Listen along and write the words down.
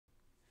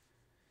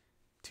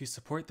To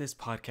support this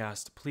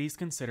podcast, please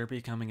consider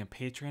becoming a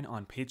patron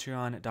on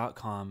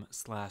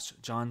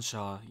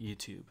patreon.com/JohnShaw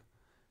YouTube.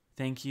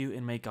 Thank you,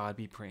 and may God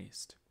be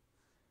praised.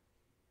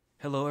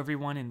 Hello,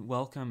 everyone, and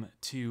welcome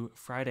to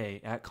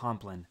Friday at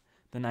Compline,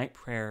 the night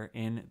prayer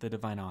in the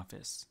Divine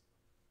Office.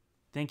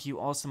 Thank you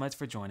all so much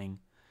for joining.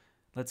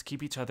 Let's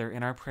keep each other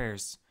in our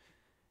prayers,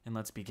 and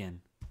let's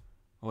begin.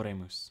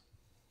 Oremus.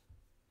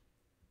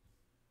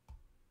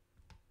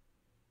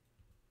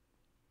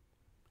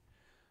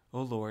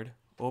 O Lord,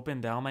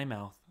 open thou my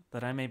mouth,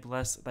 that I may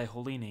bless thy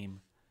holy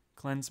name.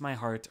 Cleanse my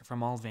heart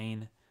from all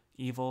vain,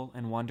 evil,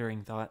 and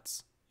wandering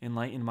thoughts.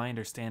 Enlighten my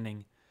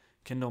understanding.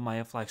 Kindle my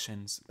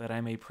afflictions, that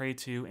I may pray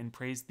to and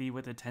praise thee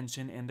with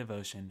attention and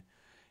devotion,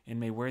 and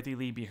may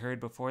worthily be heard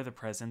before the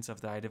presence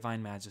of thy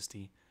divine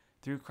majesty,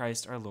 through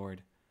Christ our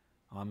Lord.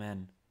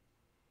 Amen.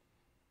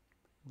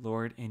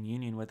 Lord, in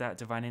union with that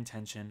divine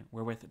intention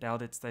wherewith thou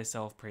didst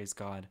thyself praise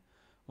God,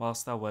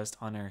 whilst thou wast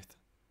on earth,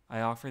 I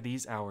offer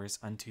these hours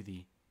unto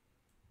thee.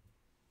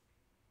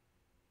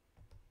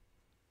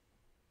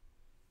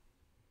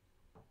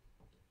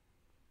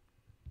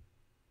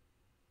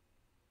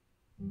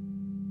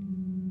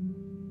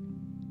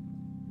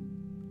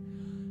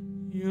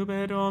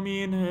 Iube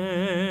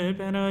Domine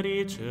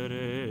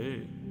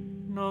benedicere,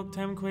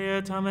 noctem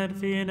quietam et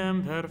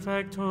finem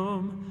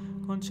perfectum,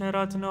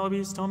 concedat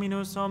nobis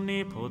Dominus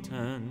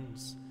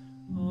omnipotens.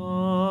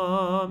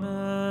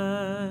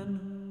 Amen.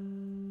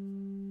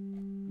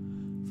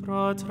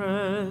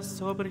 Fratres,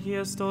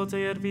 sobrius tote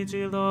et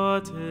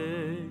vigilate,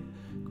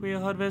 qui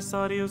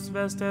adversarius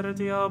vester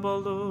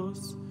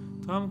diabolus,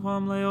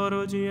 tamquam leo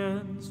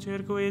rugiens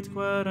circuit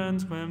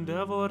querens quem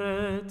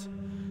devoret,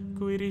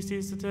 qui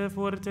resistite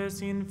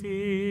fortes in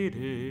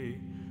fide,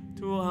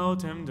 tu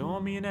autem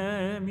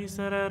Domine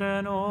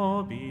miserere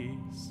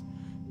nobis,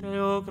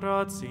 Deo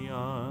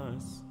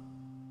gratias.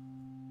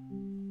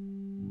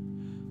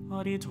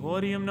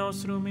 Auditorium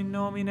nostrum in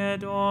nomine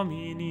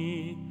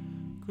Domini,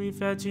 qui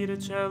fecit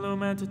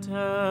celum et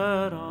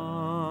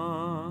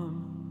terram.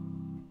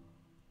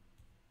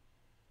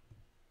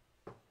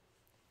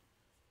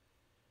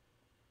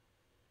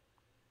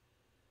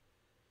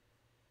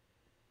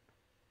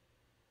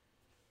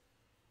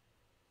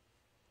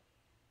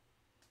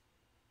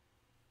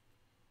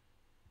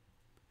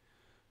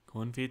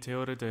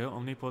 Confiteor Deo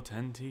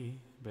omnipotenti,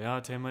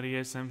 Beate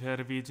Mariae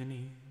semper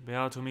Virgini,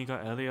 Beato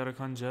Michaeli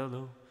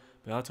Arcangelo,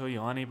 Beato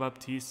Ioanni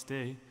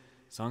Baptiste,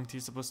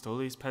 Sanctis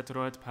Apostolis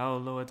Petro et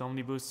Paolo et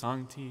omnibus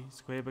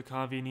sanctis, quae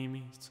beccavi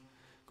nimis,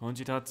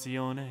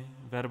 cogitatione,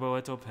 verbo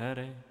et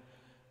opere,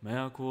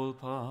 mea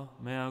culpa,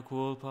 mea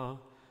culpa,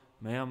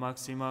 mea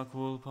maxima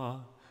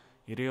culpa,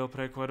 irio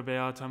precor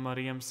Beata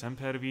Mariam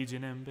semper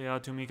Virginem,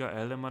 Beatum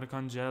Michaelem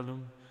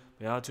Arcangelum,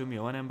 Beatum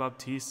Ioannem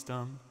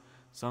Baptistam,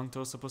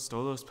 Sanctos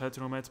Apostolos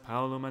Petrum et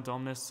Paulum et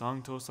omnes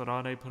sanctos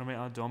orare per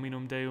mea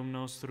Dominum Deum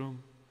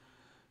nostrum.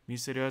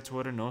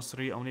 Miseriatur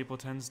nostri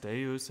omnipotens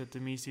Deus et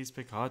dimissis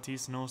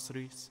peccatis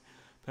nostris,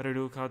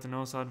 perducat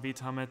nos ad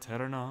vitam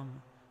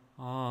aeternam.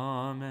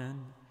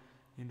 Amen.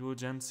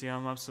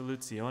 Indulgentiam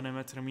absolutionem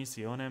et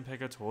remissionem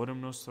peccatorum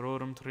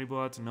nostrorum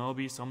tribuat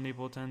nobis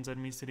omnipotens et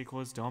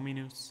misericors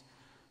Dominus.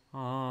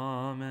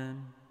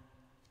 Amen.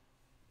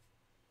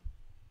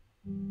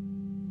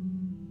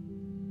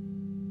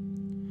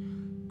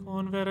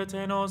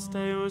 Converte nos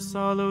Deus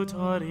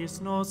salutaris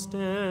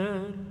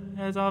noster,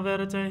 et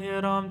averte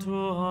hiram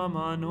tuam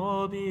a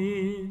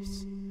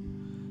nobis.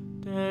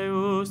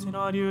 Deus in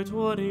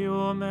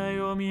adiutorium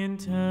meum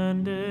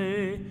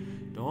intende,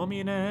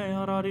 Domine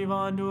ad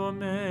arrivandum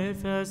me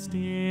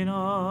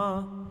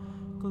festina.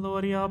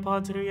 Gloria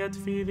Patri et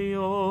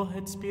Filio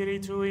et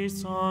Spiritui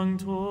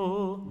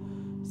Sancto,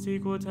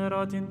 sicut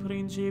erat in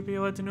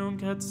principio et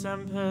nunc et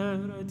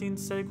semper, et in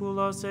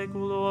saecula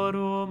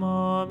saeculorum.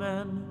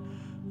 Amen.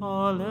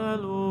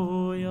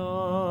 Alleluia.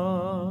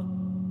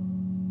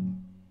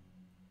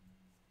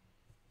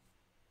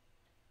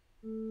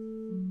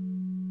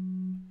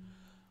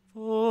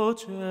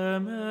 Voce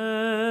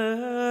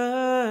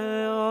mea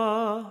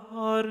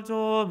ad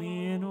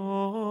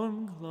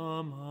Dominum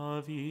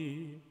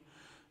clamavi,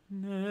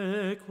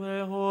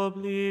 neque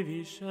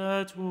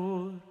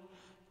obliviscetur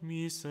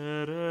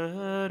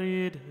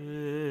miserere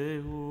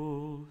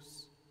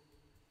Deus.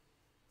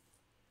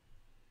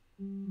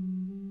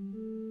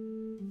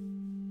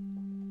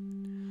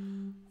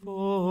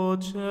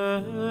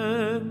 Voce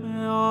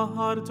mea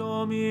ad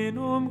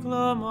Dominum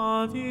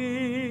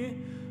clamavi,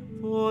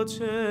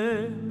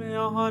 voce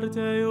mea ad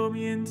Deum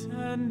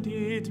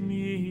intendit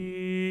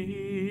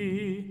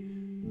mihi.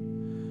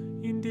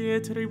 In die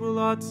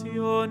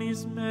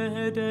tribulationis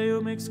me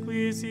Deum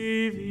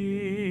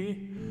exquisivi,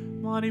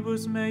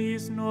 manibus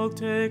meis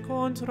nocte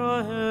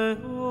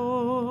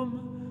contraheum,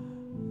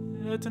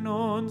 et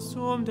non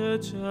sum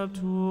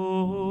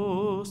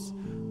deceptus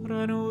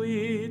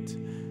renuit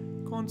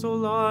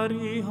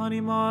consolari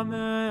anima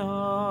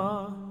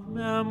mea,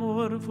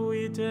 memor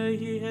fuit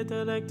Dei et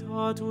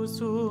electatus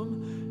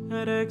sum,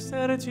 et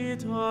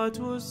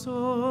exercitatus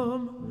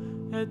sum,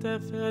 et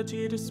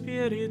effegit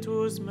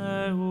spiritus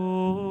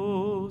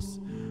meus,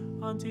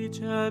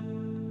 Anticep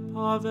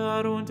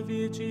paverunt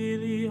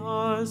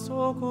vigilias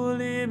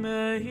oculi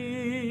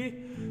mei,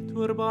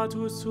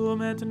 turbatus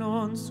sum et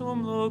non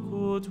sum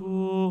locutus,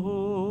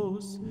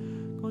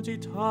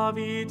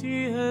 cogitavi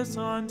dies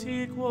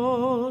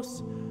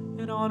antiquos,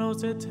 et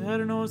annos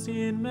eternos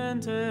in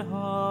mente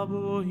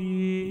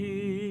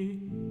habui,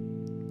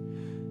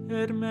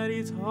 et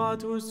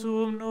meditatus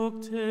sum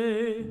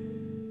nocte,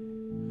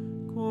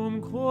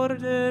 cum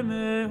corde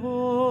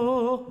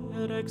meo,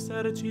 et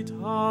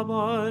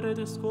exercitabar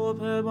et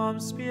scopebam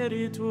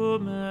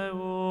spiritum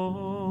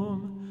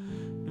meum,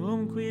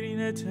 num quid in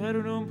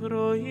aeternum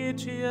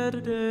proicier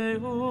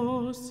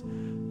Deus,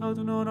 aut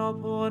non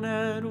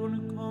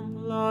opponerunt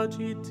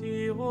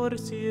complacitior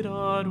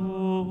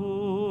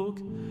siraruc,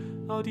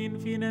 aut in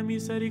fine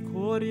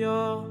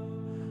misericordia,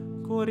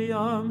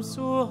 coriam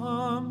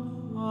suam,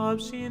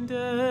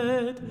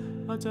 abscindet,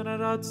 a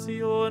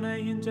generatione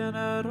in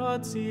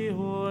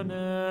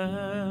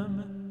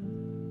generationem,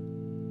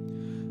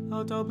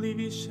 aut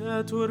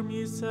obliviscetur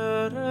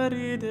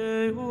miserere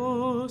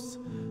Deus,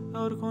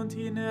 aut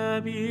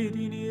continebit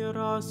in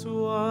ira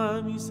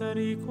sua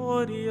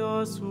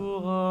misericordia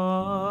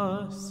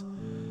suas,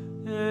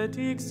 et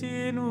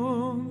ixi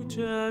nunc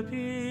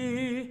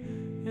cepi,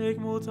 ec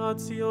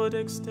mutatio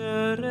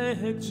dextere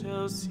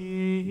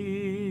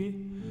excelsi,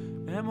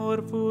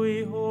 memor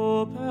fui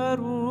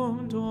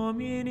operum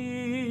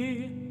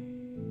Domini,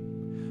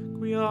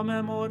 quia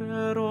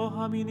memorero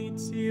ham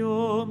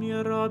initio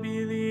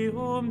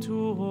mirabilium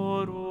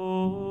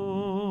tuorum,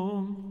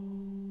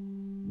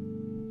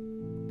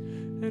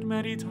 et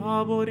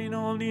meditabor in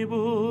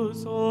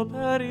omnibus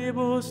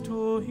operibus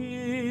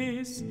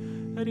tuis,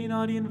 et in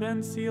ad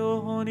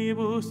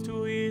inventionibus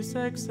tuis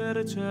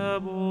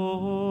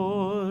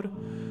exercebor,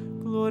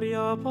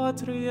 gloria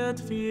Patri et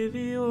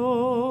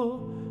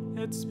Filio,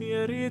 et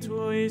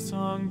Spiritui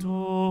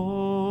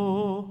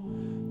Sancto,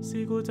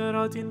 sicut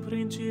erat in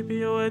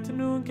principio et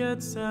nunc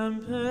et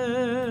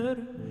semper,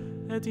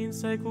 et in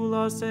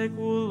saecula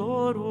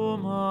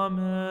saeculorum.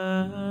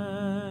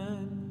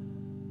 Amen.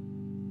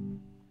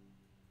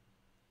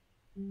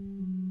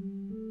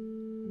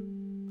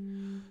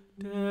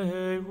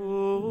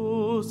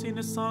 Deus,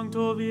 in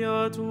sancto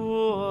via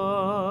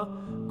tua,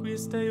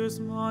 quis Deus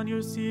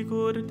manius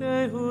sicur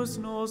Deus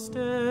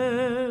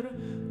noster,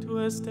 tu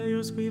es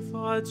Deus qui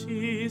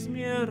facis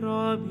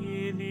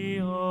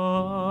mirabilia,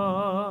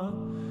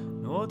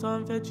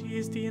 notam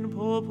fecisti in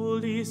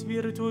populis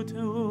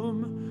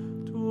virtutum,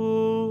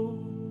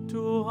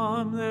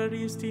 tuam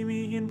leristi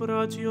mi in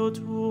brachio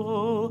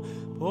tuo,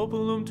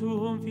 populum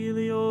tuum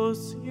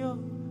filios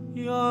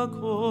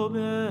Jacob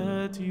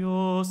et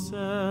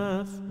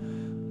Joseph,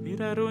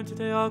 viderunt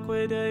te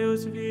aquae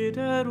Deus,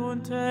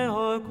 viderunt te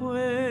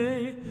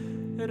aquae,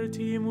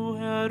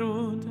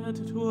 ertimuerunt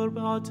et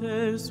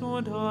turbates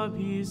sunt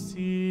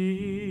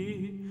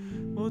abissi,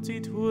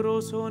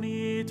 mutiturus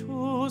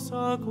onitus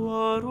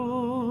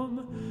aquarum,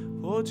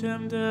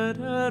 vocem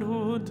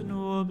dederunt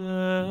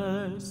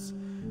nubes,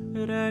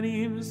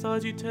 renim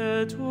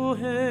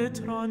sagittetue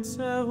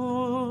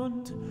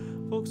transeunt,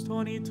 vox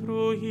toni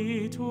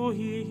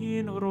tui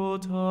in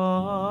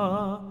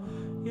rota,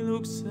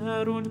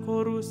 illuxerunt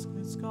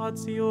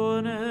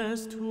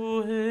coruscationes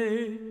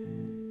tuae,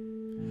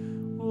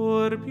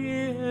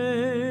 orbi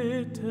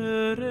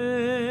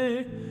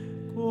tere,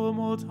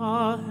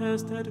 commota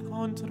est et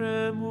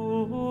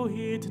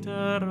contremuit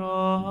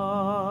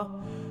terra,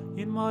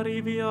 in mari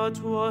via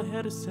tua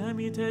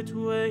hersemite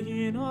tuae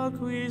in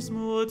aquis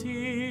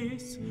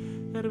mutis,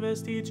 per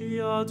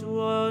vestigia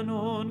tua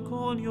non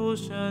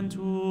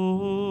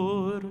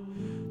cognoscentur,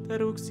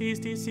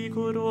 teruxisti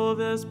sicur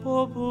oves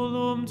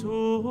populum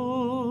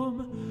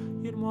tuum,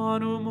 in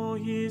manum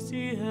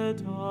Moisi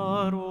et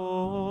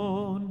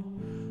Aaron,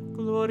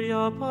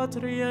 gloria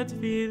Patri et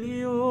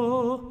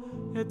Filio,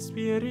 et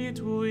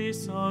Spiritui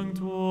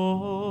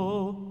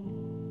Sancto,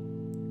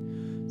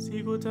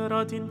 sicut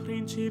erat in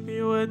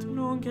principio et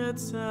nunc et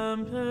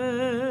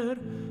semper,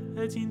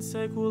 et in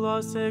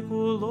saecula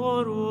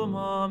saeculorum.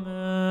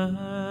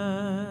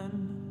 Amen.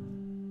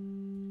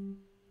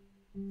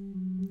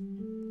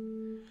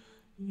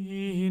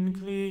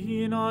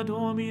 Inclina,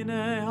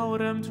 Domine,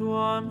 aurem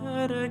tuam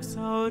et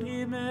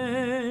exaudi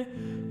me,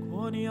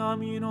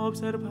 quoniam in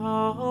obser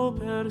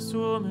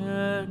paupersum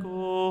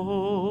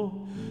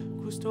ego,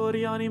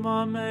 custodi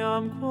animam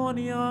meam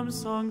quoniam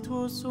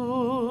sanctus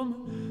sum,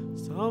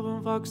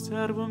 salvum fac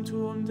servum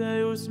tuum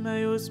Deus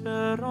meus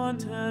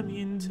sperantem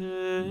in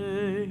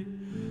te.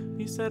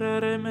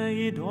 Miserere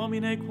mei,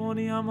 Domine,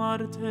 quoniam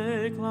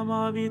arte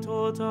clamavi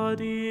tota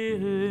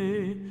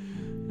die,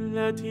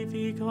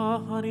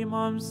 letifica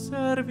animam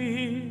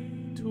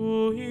servi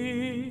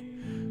tui,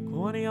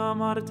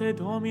 quoniam arte,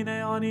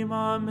 Domine,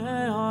 anima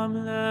meam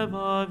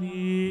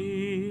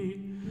levavi,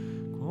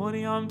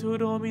 quoniam tu,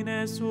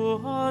 Domine,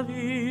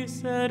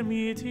 suavis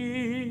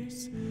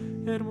ermitis,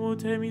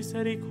 ermute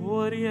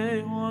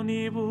misericordiae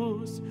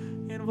omnibus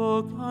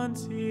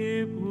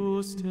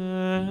invocantibus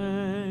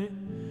te,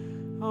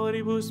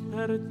 auribus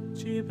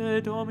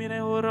percipe,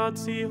 Domine,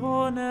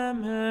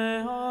 orationem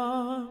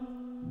meam,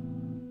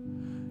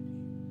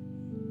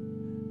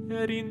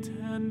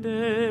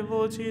 intende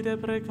voci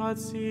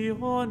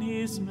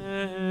deprecationis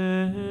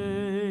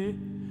meae.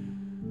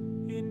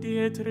 In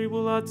die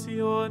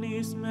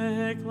tribulationis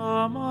me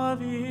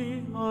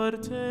clamavi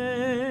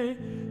arte,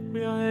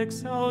 quia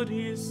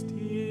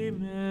exaudisti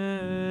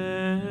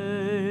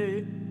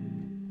me.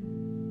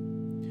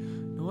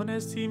 Non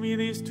est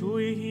similis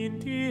tui in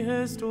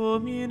dies,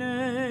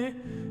 Domine,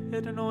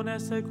 et non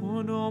est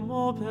secundum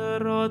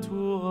opera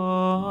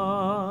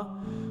tua.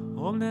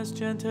 Omnes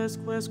gentes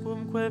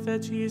quescumque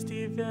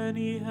fecisti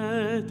veni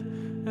et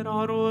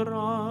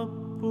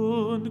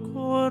adorabunt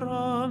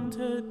coram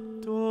te,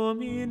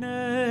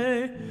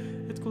 Domine,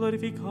 et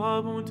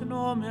glorificabunt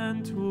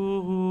nomen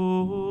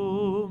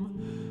tuum.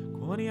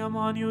 Quoniam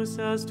manius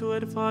est tu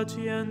et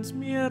faciens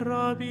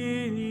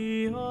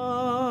mirabilia,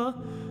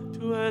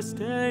 tu est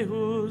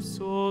Deus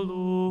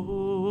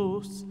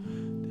solus.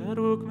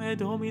 Deruc me,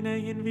 Domine,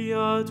 in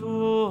via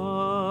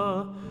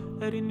tua,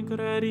 et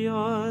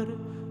ingrediar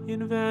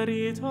in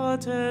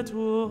veritate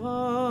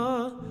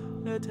tua,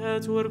 et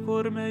etur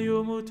cor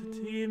meum ut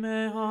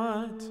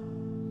timeat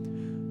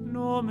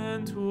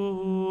nomen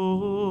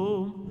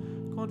tuum.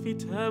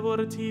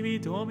 Confitebor tibi,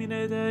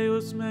 Domine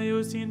Deus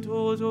meus, in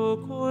toto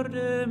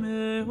corde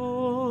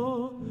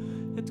meo,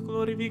 et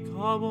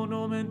glorificabo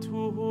nomen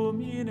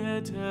tuum in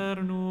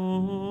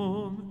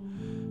aeternum.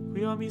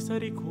 Quia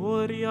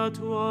misericordia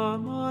tua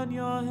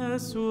magna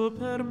est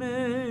super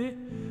me,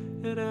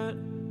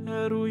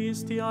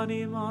 eruisti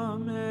anima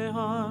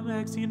meam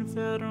ex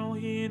inferno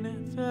in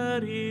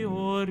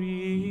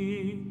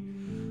feriori.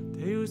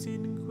 Deus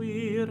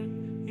inquir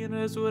in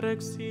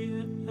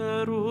resurrexi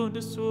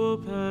erunt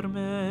super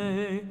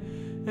me,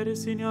 et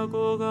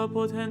synagoga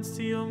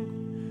potentium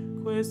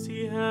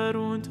quaesi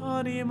erunt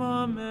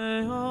anima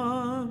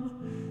meam,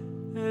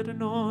 et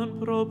non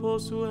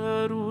proposu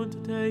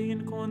erunt te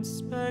in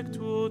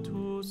conspectu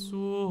tu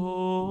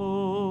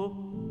suo.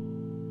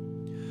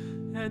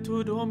 Et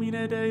tu,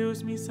 Domine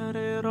Deus,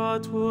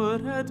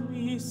 misereratur et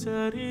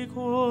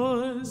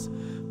misericors,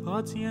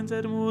 patiens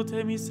et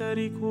multe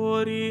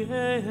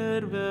misericordiae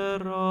et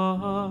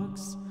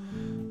verax,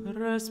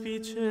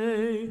 respice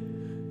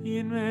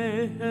in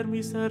me et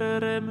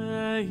miserere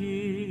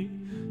mei,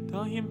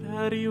 da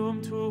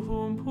imperium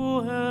tuum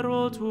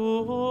puero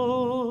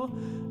tuo,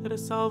 et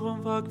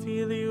salvum fac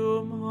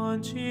filium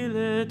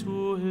ancile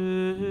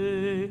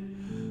tuae.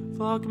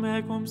 Fac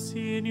me cum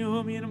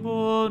sinium in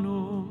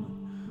bonum,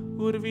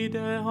 urbi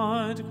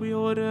deant qui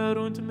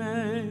oderunt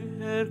me,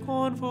 et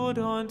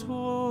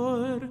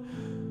confudantur.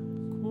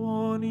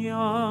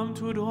 Quoniam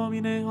tu,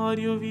 Domine,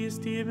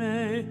 adiovisti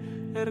me,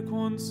 et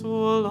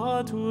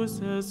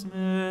consolatus es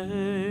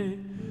me.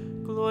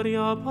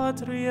 Gloria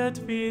Patri et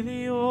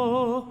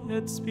Filio,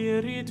 et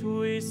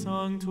Spiritui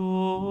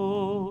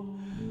Sancto,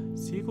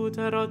 sicut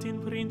erat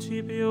in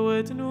principio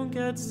et nunc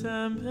et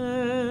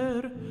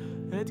semper,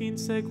 et in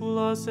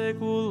saecula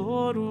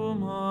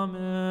saeculorum.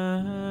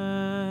 Amen.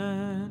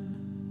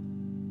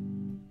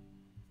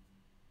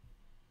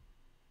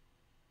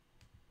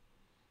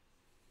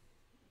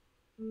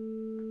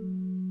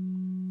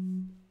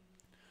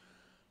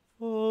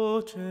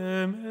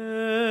 Voce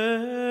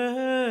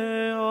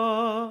mea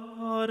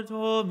ad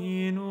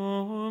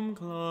Dominum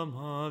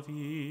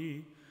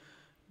clamavi,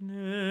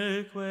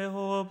 neque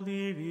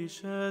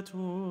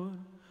obliviscetur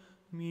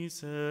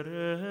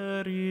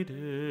miserere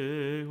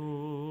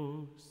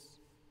Deus.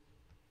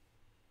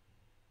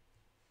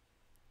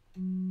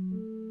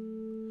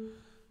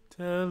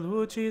 Te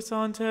lucis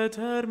ante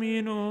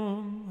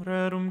terminum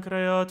rerum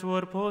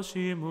creator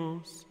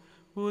poscimus,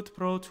 ut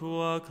pro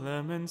tua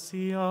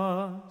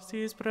clementia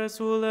sis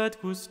presul et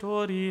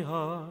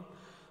custodia,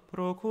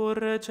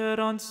 procurre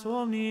cerant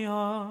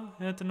somnia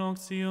et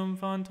noctium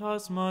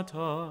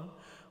phantasmata,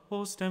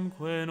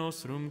 ostemque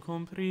nostrum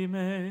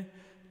comprime,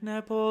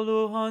 ne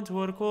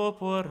polluantur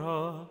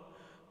corpora,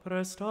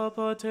 presta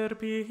pater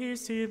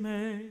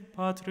pihissime,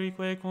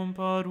 patrique cum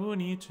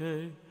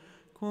parunice,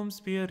 cum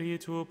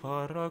spiritu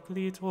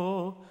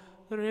paraclito,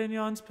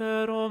 regnans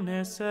per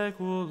omnes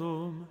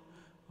saeculum.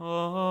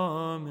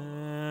 Amen.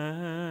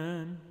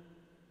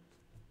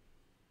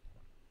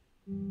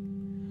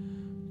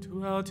 Tu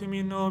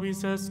ultimi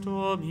nobis est,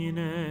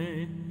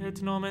 Domine,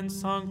 et nomen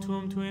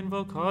sanctum tu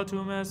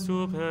invocatum est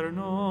super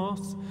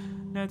nos,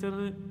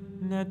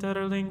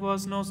 neter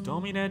linguas nos,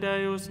 Domine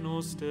Deus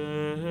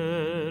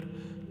noster,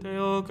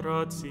 Deo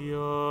gratias.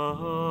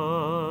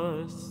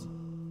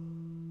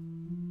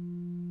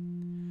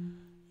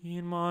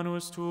 In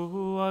manus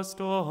tuas,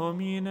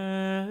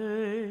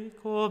 Domine,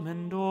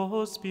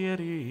 commendo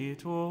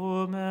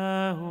spiritu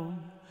meum.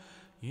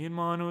 In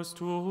manus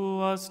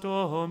tuas,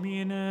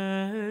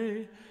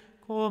 Domine,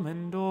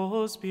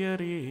 commendo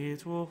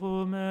spiritu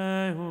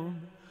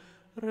meum.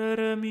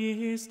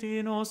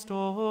 Redemisti nos,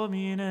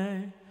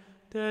 Domine,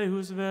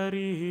 Deus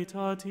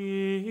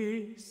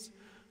veritatis,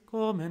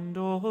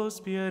 commendo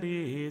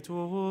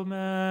spiritu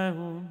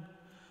meum.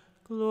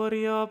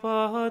 Gloria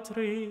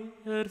Patri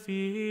et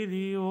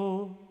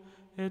Filio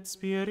et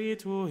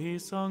Spiritui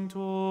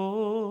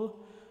Sancto,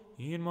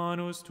 in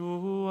manus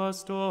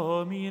tuas,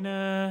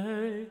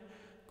 Domine,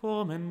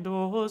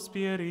 commendo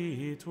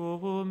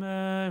spiritu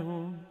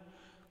meum,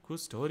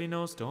 custodi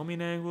nos,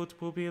 Domine, ut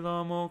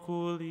pupillam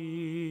oculi,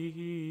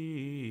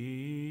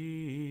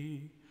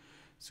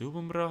 sub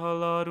umbra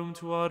halarum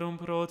tuarum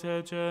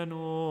protege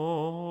nos.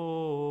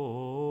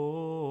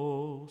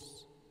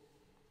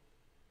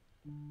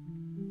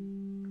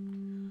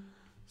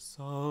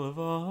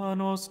 Salva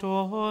nos,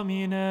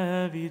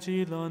 Domine,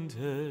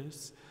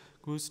 vigilantes,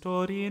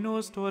 custodi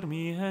nos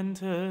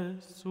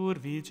dormientes, ur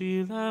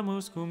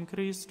vigilemus cum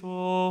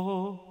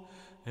Christo,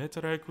 et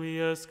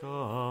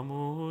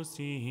requiescamus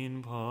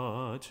in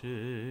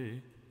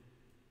pace.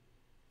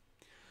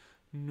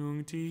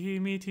 Nunc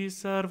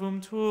dimitis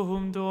servum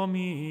tuum,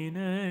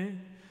 Domine,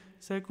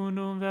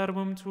 secundum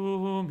verbum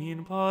tuum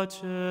in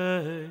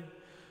pace,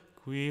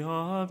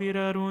 quia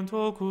viderunt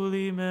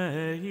oculi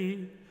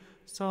mei,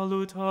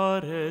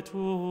 salutare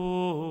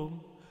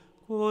tuum,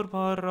 quod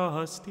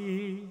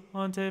parasti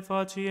ante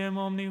faciem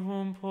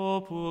omnium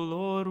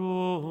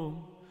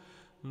populorum,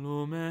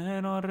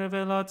 lumena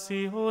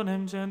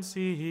revelationem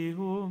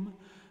gentium,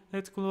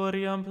 et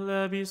gloriam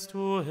plebis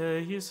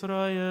tuae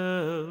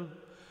Israel,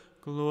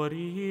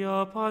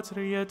 gloria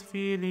Patri et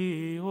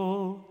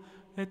Filio,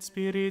 et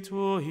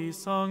Spiritui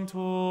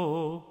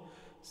Sancto,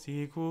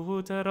 sic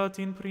ut erat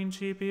in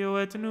principio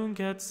et nunc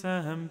et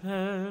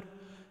semper,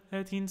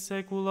 et in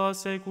saecula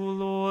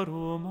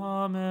saeculorum.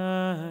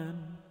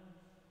 Amen.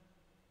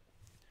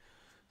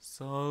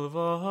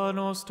 Salva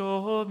nos,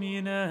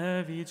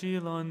 Domine,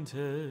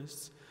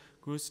 vigilantes,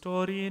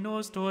 custodi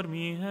nos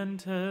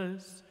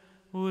dormientes,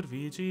 ur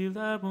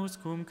vigilemus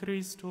cum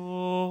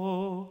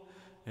Christo,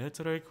 et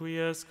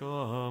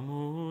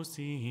requiescamus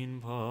in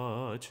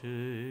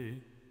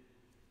pace.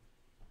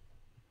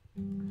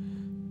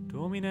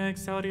 Domine,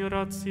 exaudi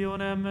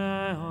orationem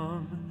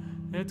meam,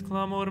 et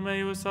clamor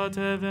meus a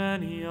te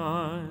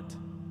veniat.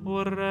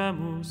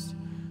 Oremus.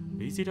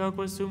 Visita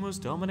quesumus,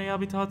 Domine,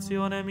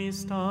 habitationem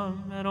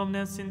istam, et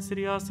omnes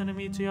insidias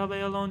inimici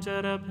habe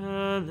allongere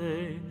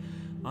pelle.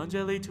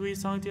 Angeli tui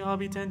sancti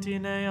habitenti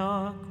in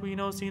ea, qui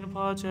nos in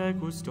pace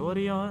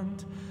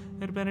custodiant,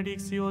 et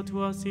benedictio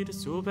tua sit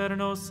super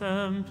nos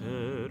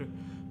semper,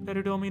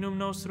 per Dominum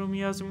nostrum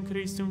Iesum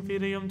Christum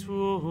Filium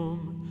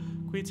tuum,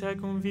 qui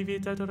tecum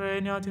vivit et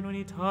regnat in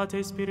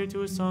unitate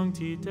Spiritus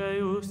Sancti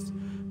Deus,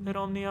 per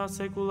omnia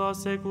saecula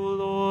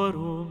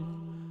saeculorum.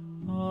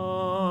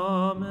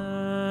 Amen.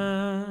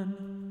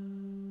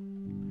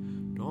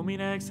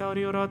 Domine,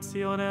 exaudi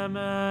orationem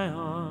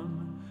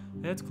meam,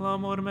 et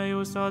clamor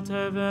meus a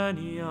te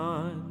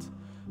veniat.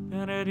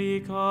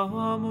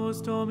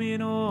 Benedicamus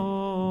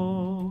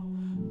Domino,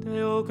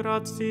 Deo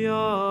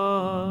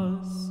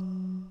gratias.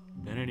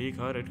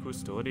 Benedicat et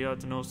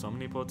custodiat nos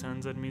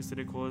omnipotens et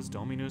misericors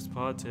Dominus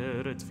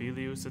Pater et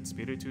Filius et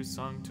Spiritus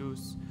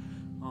Sanctus.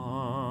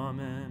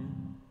 Amen.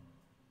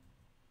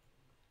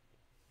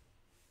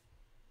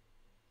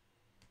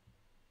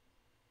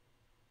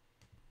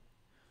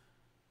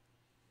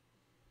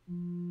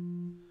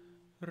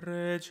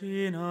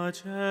 Regina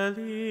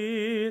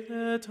Celi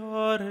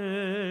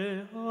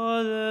letare,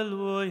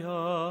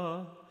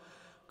 alleluia,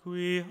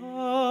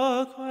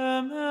 quia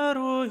quem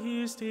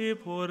eruisti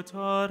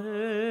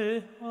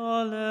portare,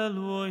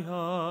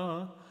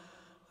 alleluia,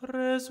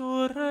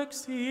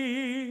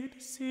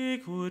 resurrexit,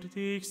 sicut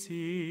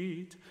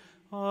dixit,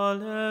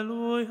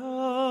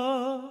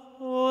 alleluia,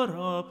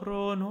 ora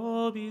pro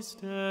nobis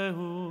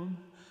Deum,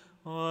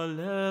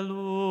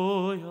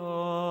 alleluia.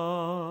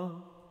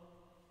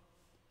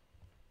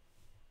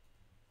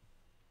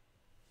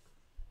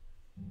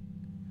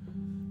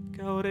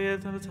 Gaude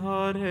et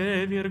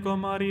altare Virgo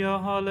Maria,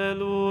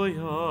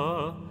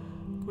 alleluia,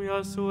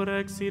 quia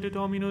surrexit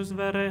Dominus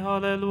vere,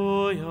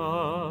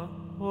 alleluia.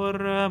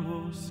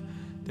 Oremus,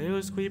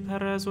 Deus qui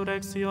per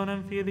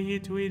resurrectionem Filii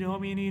Tui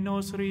Domini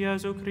nostri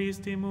Iesu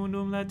Christi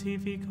mundum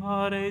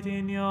letificare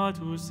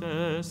dignatus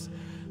es,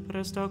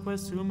 presta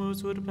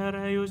quesumus ut per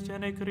eius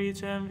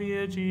genecricem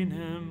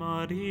Virginem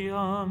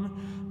Mariam,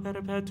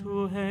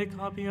 perpetue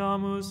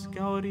capiamus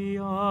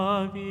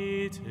gaudia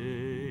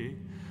vitae.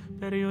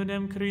 Per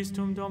iudem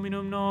Christum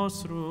Dominum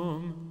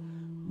nostrum.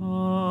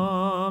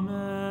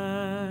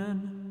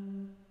 Amen.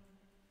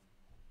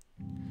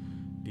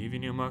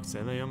 Divinium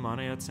auxilium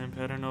mane et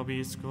semper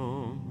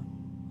nobiscum.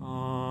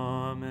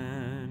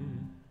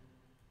 Amen.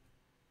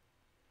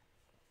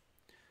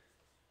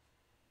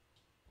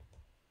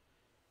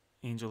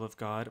 Angel of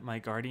God, my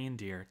guardian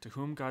dear, to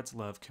whom God's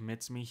love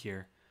commits me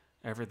here,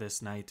 ever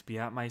this night be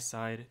at my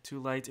side, to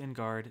light and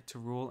guard, to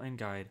rule and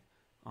guide.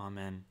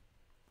 Amen.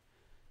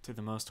 To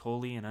the most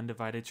holy and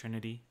undivided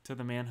Trinity, to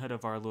the manhood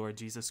of our Lord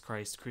Jesus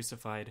Christ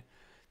crucified,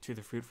 to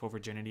the fruitful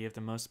virginity of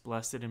the most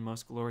blessed and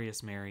most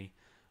glorious Mary,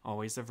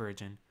 always a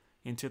virgin,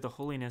 and to the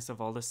holiness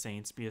of all the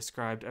saints be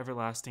ascribed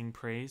everlasting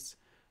praise,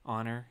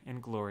 honor,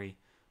 and glory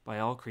by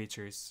all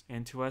creatures,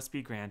 and to us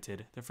be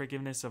granted the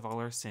forgiveness of all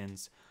our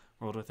sins,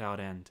 world without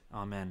end.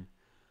 Amen.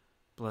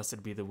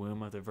 Blessed be the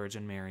womb of the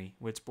Virgin Mary,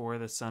 which bore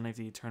the Son of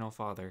the Eternal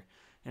Father,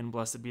 and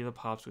blessed be the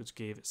paps which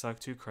gave suck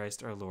to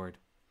Christ our Lord.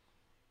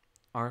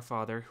 Our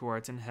Father, who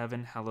art in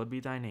heaven, hallowed be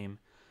thy name.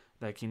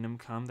 Thy kingdom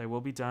come, thy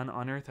will be done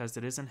on earth as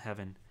it is in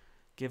heaven.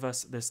 Give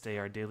us this day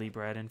our daily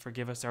bread, and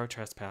forgive us our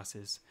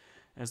trespasses,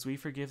 as we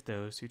forgive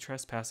those who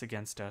trespass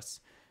against us.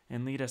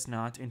 And lead us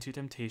not into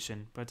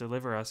temptation, but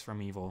deliver us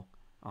from evil.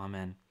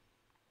 Amen.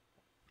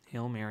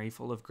 Hail Mary,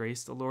 full of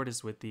grace, the Lord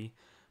is with thee.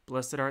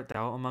 Blessed art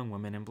thou among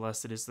women, and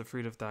blessed is the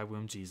fruit of thy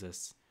womb,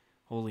 Jesus.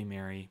 Holy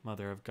Mary,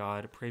 Mother of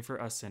God, pray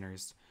for us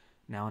sinners,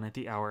 now and at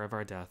the hour of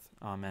our death.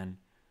 Amen.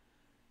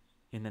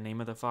 In the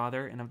name of the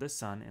Father, and of the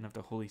Son, and of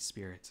the Holy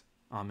Spirit.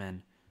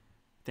 Amen.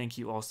 Thank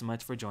you all so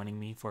much for joining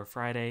me for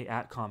Friday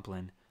at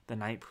Compline, the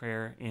night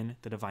prayer in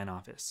the Divine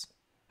Office.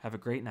 Have a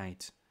great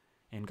night,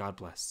 and God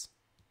bless.